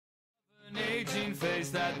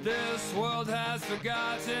face that this world has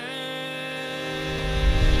forgotten.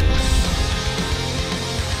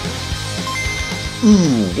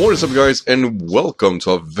 What is up, guys, and welcome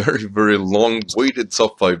to a very long-awaited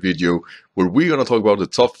top 5 video where we're gonna talk about the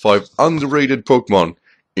top 5 underrated Pokemon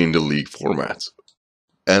in the League format.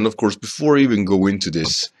 And of course, before I even go into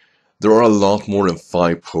this, there are a lot more than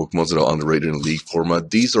 5 Pokemon that are underrated in League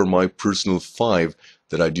format. These are my personal 5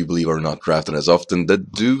 that I do believe are not drafted as often,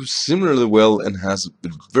 that do similarly well and has a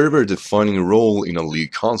very defining role in a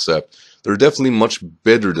League concept. They're definitely much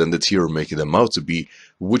better than the tier are making them out to be,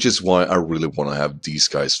 which is why I really want to have these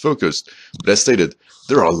guys focused. But as stated,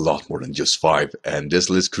 there are a lot more than just 5, and this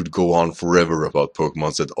list could go on forever about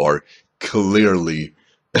Pokemon that are clearly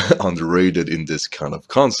underrated in this kind of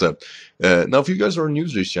concept. Now, if you guys are new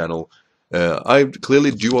to this channel, I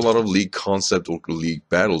clearly do a lot of League concept or League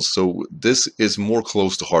battles, so this is more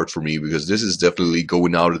close to heart for me because this is definitely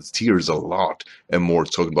going out of the tiers a lot and more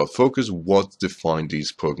talking about focus, what define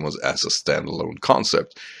these Pokemon as a standalone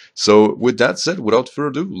concept. So with that said, without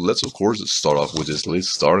further ado, let's of course start off with this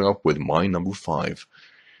list, starting off with my number 5.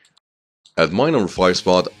 At my number 5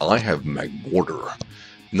 spot, I have Magmortar.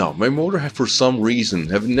 Now, Magmortar for some reason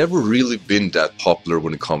have never really been that popular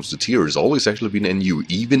when it comes to tiers. It's always actually been NU,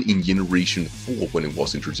 even in Generation 4 when it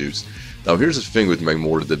was introduced. Now, here's the thing with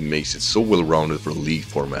Magmortar that makes it so well-rounded for the League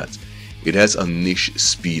format. It has a niche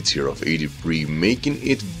speed tier of 83, making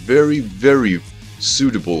it very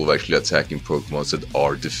suitable of actually attacking Pokemon that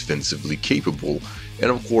are defensively capable. And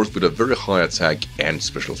of course, with a very high attack and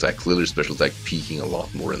special attack, clearly special attack peaking a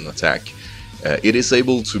lot more than attack. It is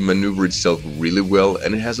able to maneuver itself really well,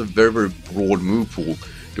 and it has a very broad move pool.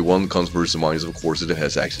 The one that comes first to mind is, of course, that it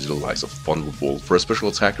has access to the likes of Thunderbolt for a special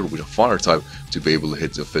attacker with a fire type to be able to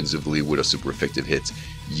hit offensively with a super effective hit.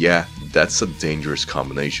 Yeah, that's a dangerous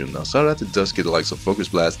combination. Outside of that, it does get the likes of Focus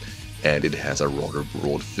Blast, and it has a rather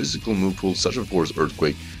broad physical move pool, such as, of course,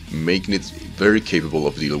 Earthquake, making it very capable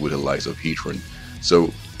of dealing with the likes of Heatran.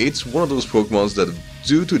 So it's one of those Pokemons that,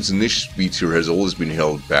 due to its niche speed tier, has always been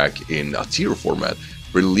held back in a tier format.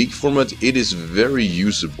 For the League format, it is very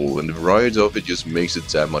usable, and the variety of it just makes it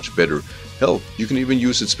that much better. Hell, you can even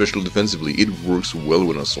use it special defensively. It works well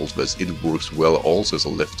with an Assault Vest. It works well also as a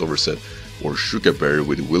leftover set or Sugar Berry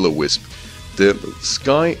with Will-O-Wisp. The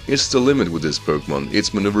sky is the limit with this Pokemon.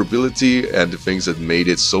 Its maneuverability and the things that made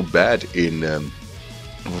it so bad in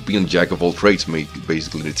being jack of all trades,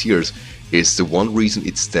 basically in the tiers, is the one reason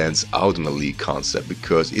it stands out in a League concept,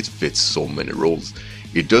 because it fits so many roles.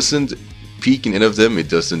 It doesn't peak in any of them, it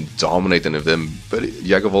doesn't dominate any of them, but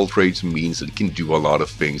jack of all trades means that it can do a lot of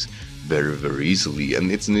things very easily, and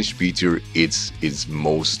its niche speed tier, it's its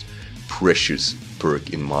most precious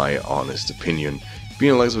perk in my honest opinion.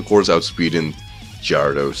 Being like, of course, outspeeding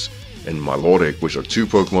Gyarados and Milotic, which are 2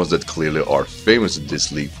 Pokemon that clearly are famous in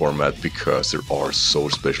this League format because they are so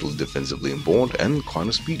special defensively inborn and kind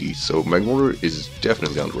of speedy. So Magmortar is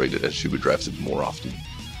definitely underrated and should be drafted more often.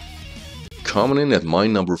 Coming in at my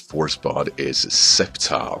number 4 spot is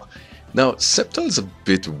Sceptile. Now, Sceptile is a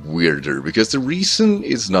bit weirder because the reason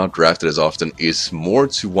it's not drafted as often is more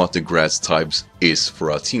to what the grass types is for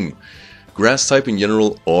our team. Grass type in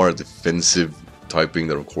general are defensive typing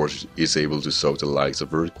that, of course, is able to soak the likes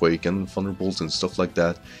of Earthquake and Thunderbolt and stuff like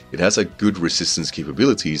that. It has a good resistance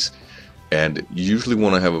capabilities, and you usually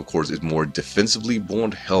want to have, of course, it more defensively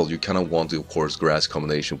born. Hell, you kind of want the, of course, grass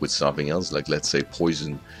combination with something else, like let's say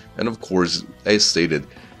poison. And of course, as stated,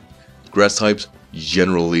 grass types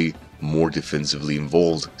generally more defensively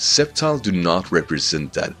involved. Sceptile do not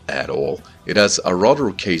represent that at all. It has a rather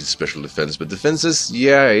okay special defense, but defenses,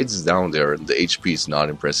 yeah, it's down there, and the HP is not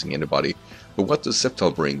impressing anybody. But what does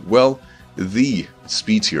Sceptile bring? Well, the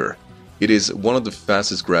speed tier. It is one of the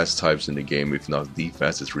fastest grass types in the game, if not the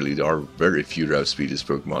fastest really. There are very few that outspeed this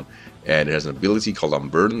Pokemon. And it has an ability called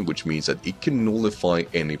Unburden, which means that it can nullify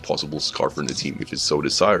any possible Scarf in the team if it so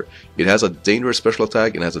desire. It has a dangerous special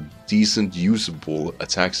attack and has a decent usable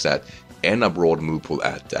attack stat and a broad move pool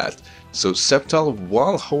at that. So Sceptile,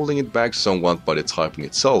 while holding it back somewhat by the typing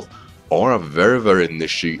itself, are a very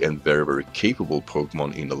niche and very capable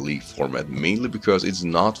Pokemon in the League format, mainly because it's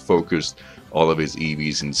not focused all of its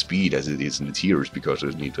EVs in speed as it is in the tiers, because they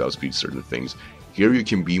need to outspeed certain things. Here you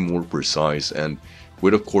can be more precise, and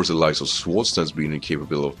with, of course, the likes of Swordsdance being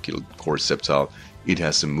capable of killing, of course, Sceptile, It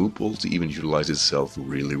has a move pool to even utilize itself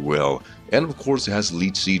really well. And of course it has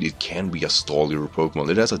Leech Seed, it can be a stallier Pokemon.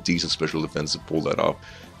 It has a decent special defense to pull that off.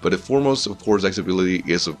 But the foremost, of course, X ability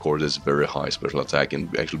is, of course, this very high special attack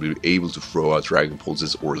and actually be able to throw out Dragon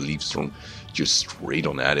Pulses or Leaf Storm just straight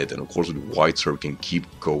on at it. And of course, with White Surf can keep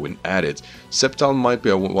going at it. Sceptile might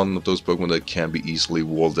be one of those Pokemon that can be easily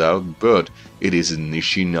walled out, but it is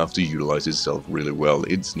niche enough to utilize itself really well.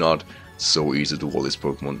 It's not so easy to wall this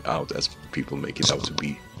Pokemon out as people make it out to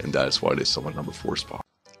be, and that is why it is on my number 4 spot.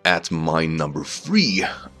 At my number 3,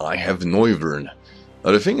 I have Noivern.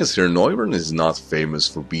 Now the thing is here, Noivern is not famous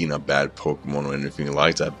for being a bad Pokemon or anything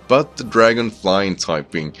like that, but the Dragon Flying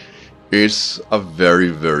typing is a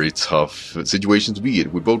very tough situation to be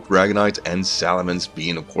in, with both Dragonite and Salamence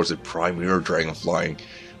being of course a primary Dragon Flying.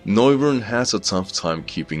 Noivern has a tough time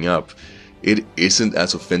keeping up. It isn't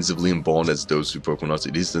as offensively inborn as those two Pokemon,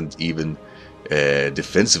 it isn't even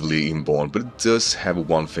defensively inborn, but it does have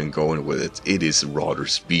one thing going with it. It is rather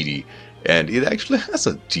speedy. And it actually has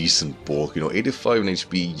a decent bulk, 85 in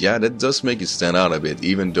HP, yeah, that does make it stand out a bit,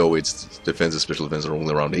 even though its defense and special defense are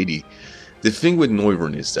only around 80. The thing with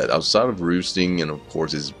Noivern is that outside of roosting and of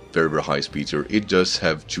course its very high speed here, it does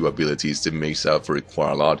have two abilities that makes out for it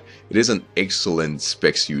quite a lot. It is an excellent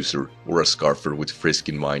Specs user, or a Scarfer with Frisk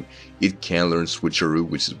in mind. It can learn Switcheroo,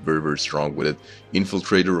 which is very strong with it.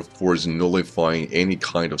 Infiltrator, of course, nullifying any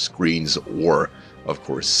kind of screens or of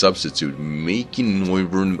course Substitute, making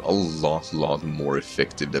Noivern a lot more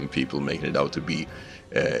effective than people making it out to be.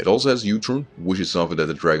 It also has U-turn, which is something that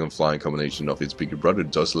the Dragon Flying combination of its bigger brother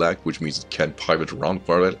does lack, which means it can pivot around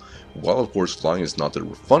quite a bit. While of course flying is not the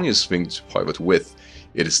funniest thing to pivot with,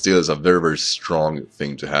 it still is a very strong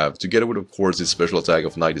thing to have. Together with of course its special attack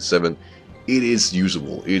of 97, it is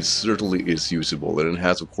usable. It certainly is usable, and it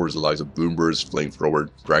has of course the likes of Boom Burst, Flamethrower,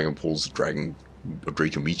 Dragon Pulse,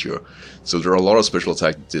 Draco Meteor. So there are a lot of special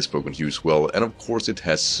attacks that this Pokemon use well, and of course it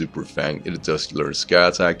has Super Fang. It does learn Sky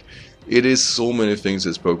Attack. It is so many things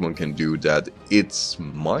this Pokemon can do that it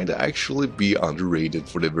might actually be underrated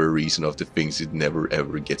for the very reason of the things it never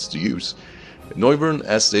ever gets to use. Noivern,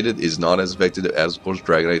 as stated, is not as effective as of course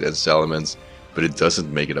Dragonite and Salamence, but it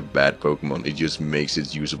doesn't make it a bad Pokemon, it just makes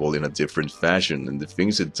it usable in a different fashion, and the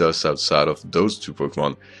things it does outside of those two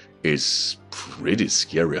Pokemon is pretty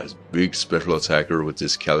scary. As big special attacker with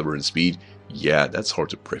this caliber and speed, yeah, that's hard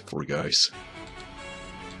to prep for, guys.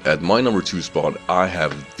 At my number 2 spot, I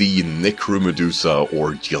have the Necromedusa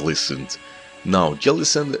or Jellicent. Now,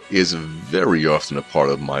 Jellicent is very often a part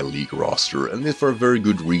of my league roster, and it's for a very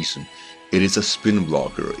good reason. It is a spin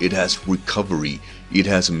blocker, it has recovery, it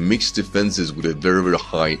has mixed defenses with a very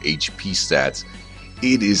high HP stats.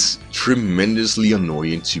 It is tremendously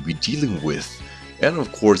annoying to be dealing with. And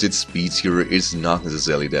of course its speeds here is not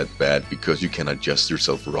necessarily that bad, because you can adjust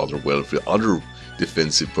yourself rather well for other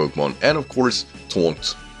defensive Pokemon, and of course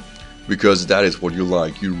Taunt. Because that is what you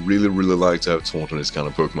like. You really like to have Taunt on this kind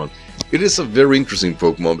of Pokemon. It is a very interesting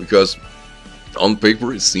Pokemon because on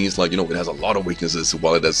paper it seems like, it has a lot of weaknesses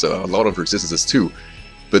while it has a lot of resistances too.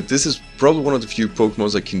 But this is probably one of the few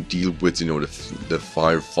Pokemons that can deal with, the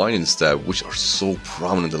Fire Fighting stab, which are so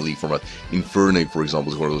prominent in the League format. Infernape, for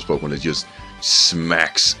example, is one of those Pokemon that just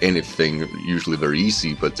smacks anything, usually very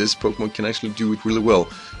easy, but this Pokemon can actually do it really well.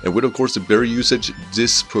 And with of course the berry usage,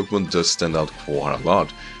 this Pokemon does stand out quite a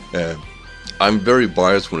lot. I'm very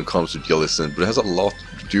biased when it comes to Jellicent, but it has a lot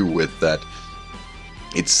to do with that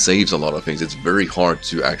it saves a lot of things. It's very hard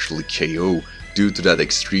to actually KO due to that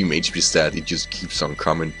extreme HP stat. It just keeps on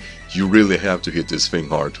coming. You really have to hit this thing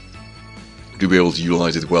hard to be able to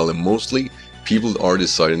utilize it well, and mostly people are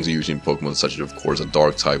deciding to using Pokemon such as of course a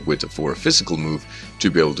Dark type with for a physical move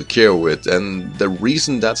to be able to KO it, and the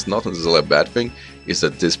reason that's not necessarily a bad thing is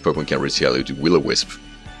that this Pokemon can retaliate to Will-O-Wisp.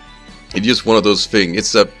 It's just one of those things.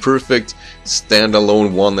 It's a perfect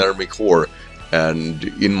standalone one enemy core, and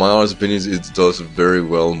in my honest opinion it does very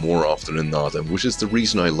well more often than not, and which is the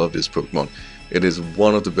reason I love this Pokemon. It is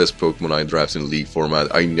one of the best Pokemon I draft in League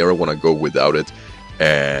format. I never want to go without it,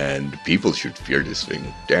 and people should fear this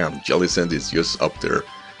thing. Damn, Jellicent is just up there.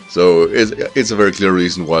 So it's a very clear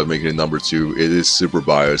reason why I'm making it number 2. It is super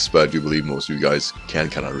biased, but I do believe most of you guys can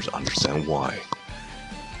kind of understand why.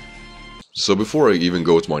 So before I even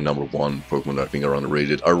go to my number 1 Pokemon that I think are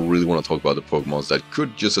underrated, I really want to talk about the Pokemons that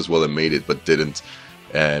could just as well have made it but didn't.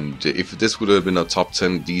 And if this would have been a top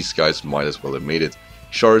 10, these guys might as well have made it.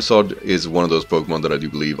 Charizard is one of those Pokemon that I do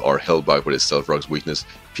believe are held back with its Stealth Rock's weakness.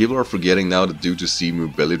 People are forgetting now that due to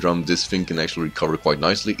C-move Belly Drum, this thing can actually recover quite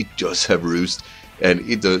nicely. It does have Roost, and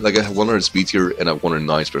it does, like I have 100 speed here and a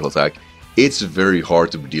 109 special attack. It's very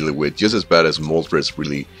hard to be dealing with, just as bad as Moltres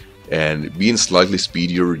really and being slightly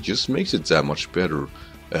speedier just makes it that much better.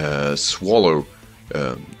 Swallow,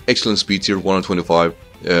 excellent speed tier,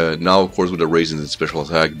 125. Now, of course, with the raising in special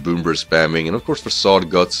attack, boom burst spamming, and of course facade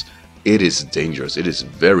guts, it is dangerous. It is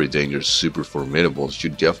very dangerous, super formidable. It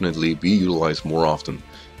should definitely be utilized more often.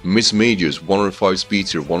 Miss Mages, 105 speed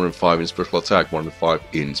tier, 105 in special attack, 105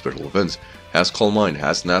 in special defense. Has Calm Mind,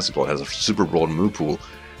 has Nasty Plot, has a super broad move pool.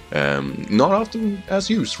 Not often as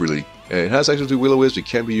used, really. It has access to Will-O-Wisp, it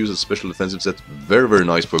can be used as a special defensive set. Very, very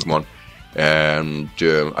nice Pokemon. And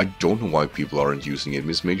I don't know why people aren't using it.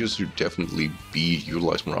 Miss Mages should definitely be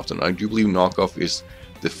utilized more often. I do believe knockoff is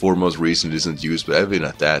the foremost reason it isn't used, but even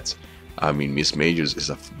at that, I mean, Miss Mages is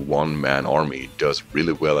a one-man army. It does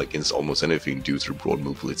really well against almost anything due to the broad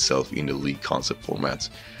move pool itself in the League concept format.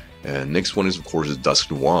 Next one is, of course,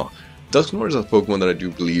 Dusknoir. Dusknoir is a Pokemon that I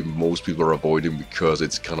do believe most people are avoiding because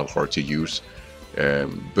it's kind of hard to use.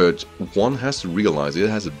 But one has to realize it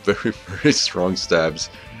has a very, very strong stab,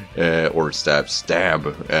 and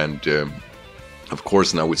of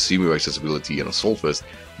course now with Semu accessibility and Assault Vest,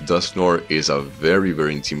 Dusknoir is a very,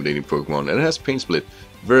 very intimidating Pokemon, and it has Pain Split.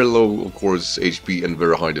 Very low, of course, HP and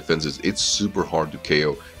very high defenses. It's super hard to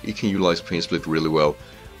KO. You can utilize Pain Split really well,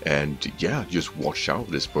 and yeah, just watch out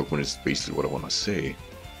for this Pokemon is basically what I want to say.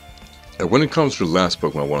 And when it comes to the last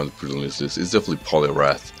Pokemon I wanted to put on the list, it's definitely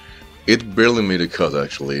Poliwrath. It barely made a cut,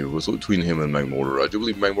 actually. It was between him and Magmortar. I do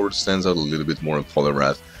believe Magmortar stands out a little bit more than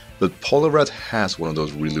Poliwrath, but Poliwrath has one of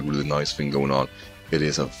those really, really nice things going on. It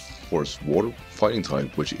is, of course, water fighting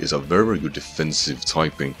type, which is a very, very good defensive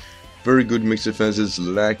typing. Very good mixed defenses,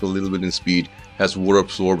 lack a little bit in speed, has water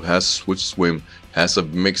absorb, has swift swim, has a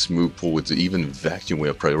mixed move pool with even vacuum way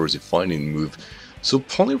of priority finding move. So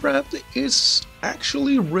Poliwrath is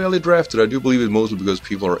actually rarely drafted. I do believe it mostly because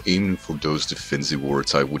people are aiming for those defensive water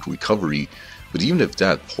type with recovery. But even if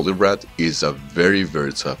that, Poliwrath is a very,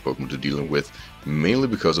 very tough Pokemon to deal with, mainly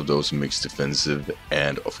because of those mixed defensive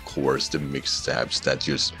and of course the mixed stabs that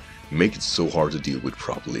just make it so hard to deal with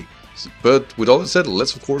properly. But with all that said,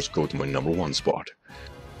 let's of course go to my number one spot.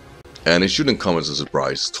 And it shouldn't come as a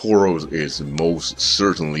surprise, Tauros is most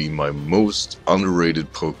certainly my most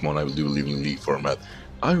underrated Pokemon I do believe in League format.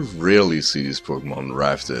 I rarely see this Pokemon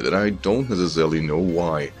drafted, and I don't necessarily know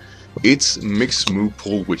why. Its mixed move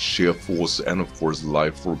pool with Sheer Force and of course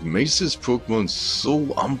Life Orb makes this Pokemon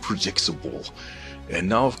so unpredictable. And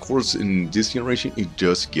now of course in this generation it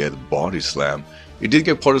does get Body Slam. It did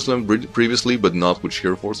get Body Slam previously, but not with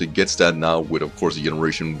Sheer Force. It gets that now with of course the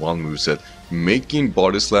Generation 1 moveset, making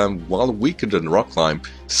Body Slam, while weaker than Rock Climb,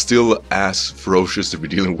 still as ferocious to be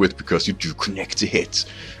dealing with because you do connect the hit,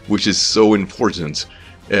 which is so important.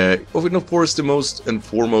 And of course the most and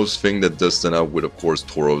foremost thing that does stand out with of course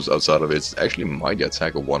Tauros outside of its actually mighty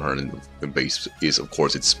attack of 100 base is of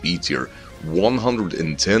course its speed tier.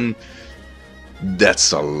 110,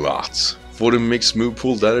 that's a lot. For the mixed move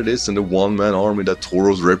pool that it is and the one-man army that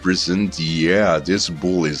Tauros represent, yeah, this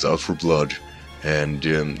bull is out for blood.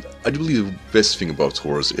 And I do believe the best thing about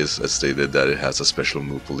Tauros is, as stated, that it has a special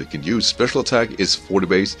move pool it can use. Special attack is 40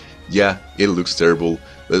 base, yeah, it looks terrible,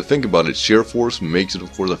 but think about it, Sheer Force makes it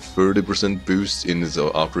of course a 30% boost in its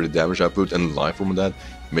operated damage output, and Life from that,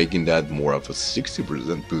 making that more of a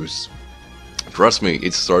 60% boost. Trust me,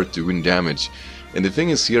 it starts doing damage. And the thing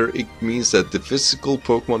is here, it means that the physical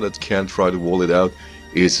Pokemon that can try to wall it out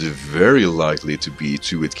is very likely to be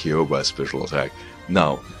 2-hit KO by a special attack.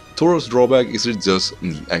 Now, Tauros' drawback is it just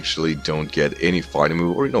actually don't get any fighting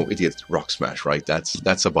move, or no, it gets Rock Smash, right?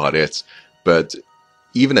 That's about it. But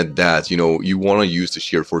even at that, you know, you want to use the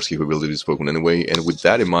Sheer Force capability of this Pokemon anyway, and with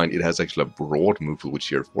that in mind, it has actually a broad move pool with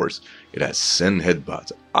Sheer Force. It has Send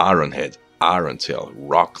Headbutt, Iron Head, Iron Tail,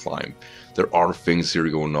 Rock Climb. There are things here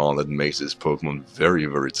going on that makes this Pokemon very,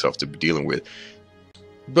 very tough to be dealing with.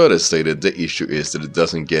 But as stated, the issue is that it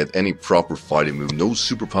doesn't get any proper fighting move, no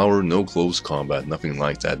superpower, no close combat, nothing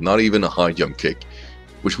like that, not even a high jump kick,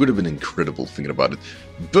 which would have been incredible thinking about it.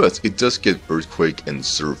 But it does get Earthquake and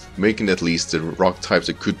Surf, making at least the rock types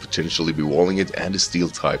that could potentially be walling it and the steel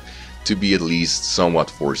type to be at least somewhat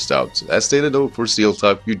forced out. As stated though, for steel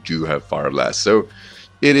type you do have Fire Blast, so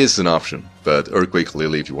it is an option, but Earthquake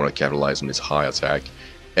clearly if you want to capitalize on its high attack.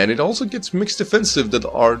 And it also gets mixed defensive that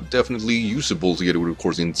are definitely usable together with of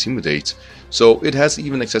course Intimidate. So it has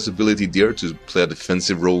even accessibility there to play a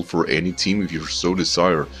defensive role for any team if you so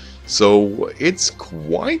desire. So it's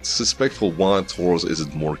quite suspectful why Tauros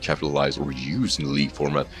isn't more capitalized or used in the League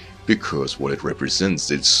format, because what it represents,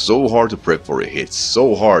 it's so hard to prep for a hit,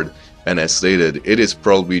 so hard. And as stated, it is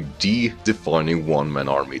probably the defining one-man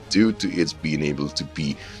army due to its being able to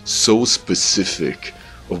be so specific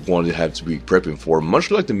of what it has to be prepping for. Much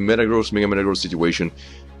like the Metagross, Mega Metagross situation,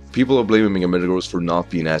 People are blaming Mega Metagross for not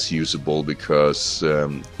being as usable because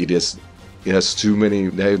it has too many.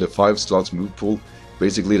 They have the 5 slots move pool.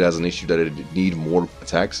 Basically, it has an issue that it need more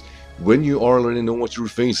attacks. When you already know what you're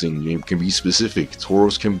facing, you can be specific.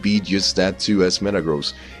 Tauros can be just that too as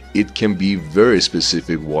Metagross. It can be very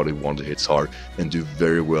specific what it wants to hit hard and do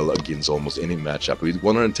very well against almost any matchup. With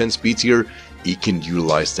 110 speed here, it can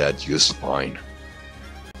utilize that just fine.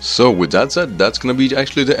 So with that said, that's gonna be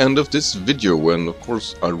actually the end of this video, and of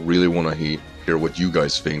course I really wanna hear what you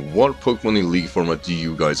guys think. What Pokemon in League format do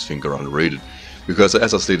you guys think are underrated? Because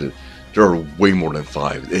as I stated, there are way more than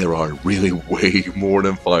 5. There are really way more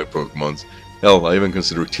than 5 Pokemons. Hell, I even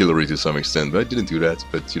consider Tillery to some extent, but I didn't do that.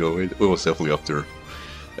 But you know, it was definitely up there.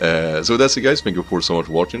 So that's it, guys. Thank you for so much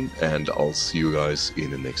for watching, and I'll see you guys in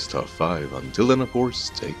the next top 5. Until then, of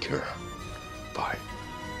course, take care. Bye.